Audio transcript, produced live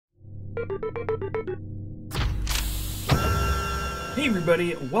Hey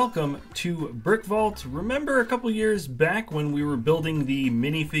everybody, welcome to Brick Vault. Remember a couple years back when we were building the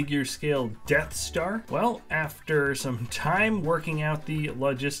minifigure scale Death Star? Well, after some time working out the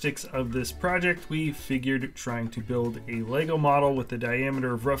logistics of this project, we figured trying to build a Lego model with a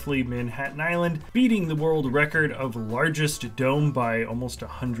diameter of roughly Manhattan Island, beating the world record of largest dome by almost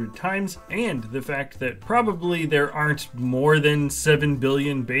 100 times, and the fact that probably there aren't more than 7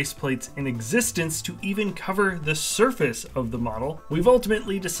 billion base plates in existence to even cover the surface of the model, we've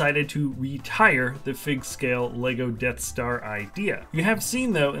ultimately decided to retire the fig scale Lego Death Star idea. You have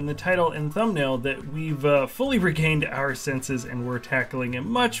seen though in the title and thumbnail that we've fully regained our senses and we're tackling a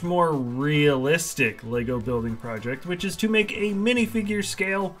much more realistic Lego building project, which is to make a minifigure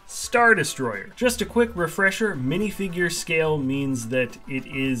scale Star Destroyer. Just a quick refresher, minifigure scale means that it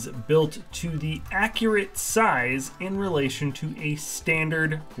is built to the accurate size in relation to a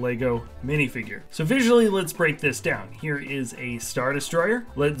standard Lego minifigure. So visually, let's break this down. Here is a Star Destroyer.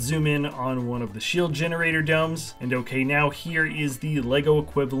 Let's zoom in on one of the shield generator domes. And okay, now here is the Lego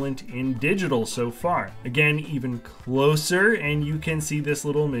equivalent in digital so far. Again, even closer, and you can see this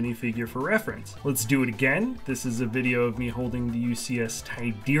little minifigure for reference. Let's do it again. This is a video of me holding the UCS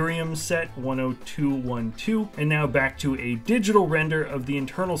Tiderium set 10212, and now back to a digital render of the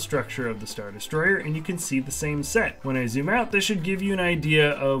internal structure of the Star Destroyer, and you can see the same set. When I zoom out, this should give you an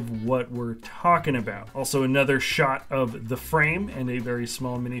idea of what we're talking about. Also, another shot of the frame and a very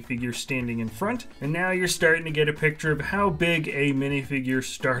small minifigure standing in front, and now you're starting to get a picture of how big a minifigure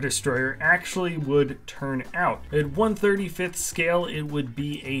Star Destroyer actually would turn out. At 1/35th scale, it would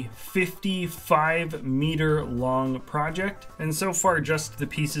be a 55-meter long project, and so far just the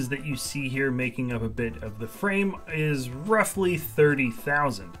pieces that you see here making up a bit of the frame is roughly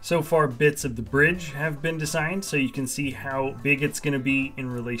 30,000. So far, bits of the bridge have been designed, so you can see how big it's going to be in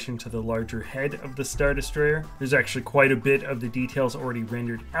relation to the larger head of the Star Destroyer. There's actually quite a bit of the details already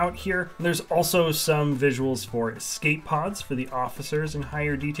rendered out here. And there's also some visuals for escape pods for the officers in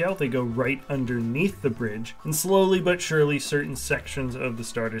higher detail. They go right underneath the bridge, and slowly but surely certain sections of the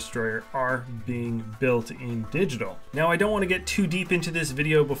Star Destroyer are being built in digital. Now, I don't want to get too deep into this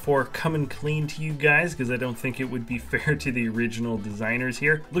video before coming clean to you guys, because I don't think it would be fair to the original designers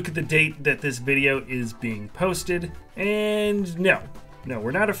here. Look at the date that this video is being posted, and no,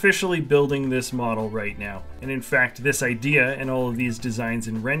 we're not officially building this model right now. And in fact, this idea and all of these designs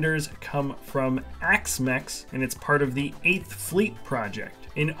and renders come from Axmex, and it's part of the 8th Fleet project.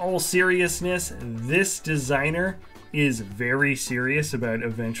 In all seriousness, this designer is very serious about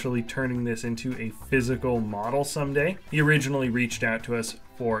eventually turning this into a physical model someday. He originally reached out to us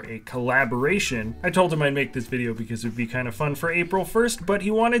for a collaboration. I told him I'd make this video because it would be kind of fun for April 1st, but he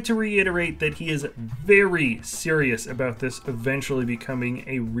wanted to reiterate that he is very serious about this eventually becoming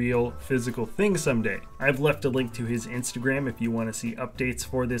a real physical thing someday. I've left a link to his Instagram if you want to see updates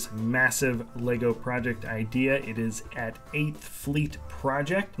for this massive Lego project idea. It is at 8th Fleet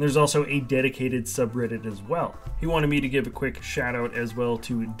Project. There's also a dedicated subreddit as well. He wanted me to give a quick shout out as well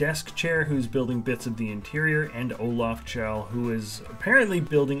to Desk Chair, who's building bits of the interior, and Olaf Chal, who is apparently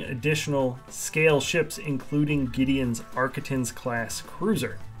building additional scale ships, including Gideon's Architans class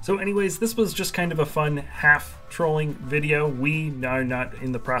cruiser. So anyways, this was just kind of a fun half trolling video. We are not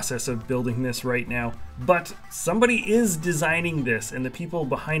in the process of building this right now, but somebody is designing this, and the people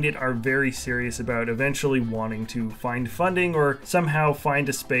behind it are very serious about eventually wanting to find funding or somehow find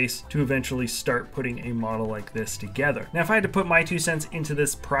a space to eventually start putting a model like this together. Now, if I had to put my 2 cents into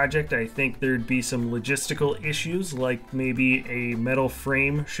this project, I think there'd be some logistical issues, like maybe a metal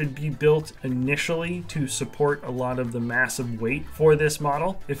frame should be built initially to support a lot of the massive weight for this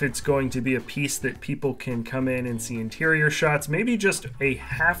model. If it's going to be a piece that people can come in and see interior shots, maybe just a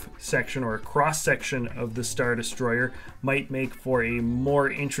half section or a cross section of the Star Destroyer might make for a more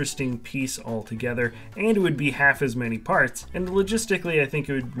interesting piece altogether, and it would be half as many parts. And logistically, I think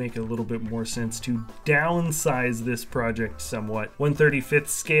it would make a little bit more sense to downsize this project somewhat. 1/35th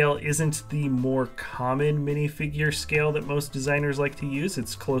scale isn't the more common minifigure scale that most designers like to use.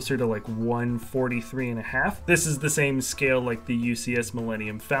 It's closer to like 1/43.5. This is the same scale like the UCS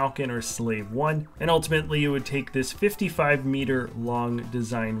Millennium Falcon or Slave 1, and ultimately it would take this 55-meter long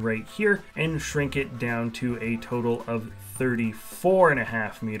design right here and shrink it down to a total of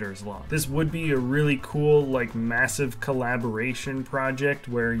 34.5 meters long. This would be a really cool, like, massive collaboration project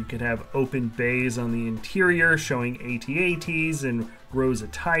where you could have open bays on the interior showing AT-ATs and rows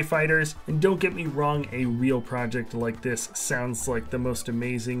of TIE fighters. And don't get me wrong, a real project like this sounds like the most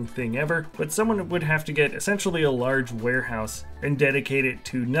amazing thing ever, but someone would have to get essentially a large warehouse and dedicate it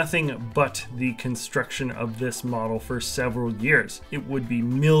to nothing but the construction of this model for several years. It would be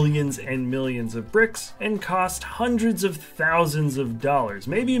millions and millions of bricks and cost hundreds of thousands of dollars,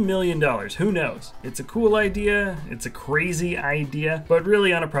 maybe $1 million, who knows? It's a cool idea, it's a crazy idea, but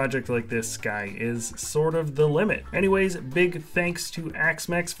really on a project like this, sky is sort of the limit. Anyways, big thanks to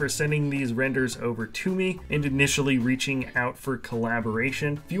Axmex for sending these renders over to me and initially reaching out for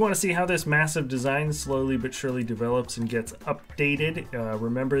collaboration. If you want to see how this massive design slowly but surely develops and gets updated,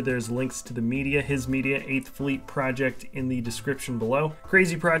 remember there's links to the media, his media, 8th Fleet project in the description below.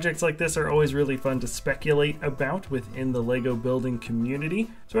 Crazy projects like this are always really fun to speculate about within the Lego building community.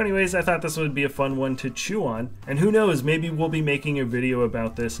 So anyways, I thought this would be a fun one to chew on, and who knows, maybe we'll be making a video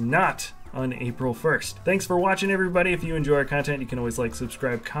about this not on April 1st. Thanks for watching, everybody. If you enjoy our content, you can always like,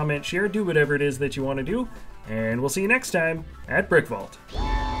 subscribe, comment, share, do whatever it is that you want to do, and we'll see you next time at Brick Vault.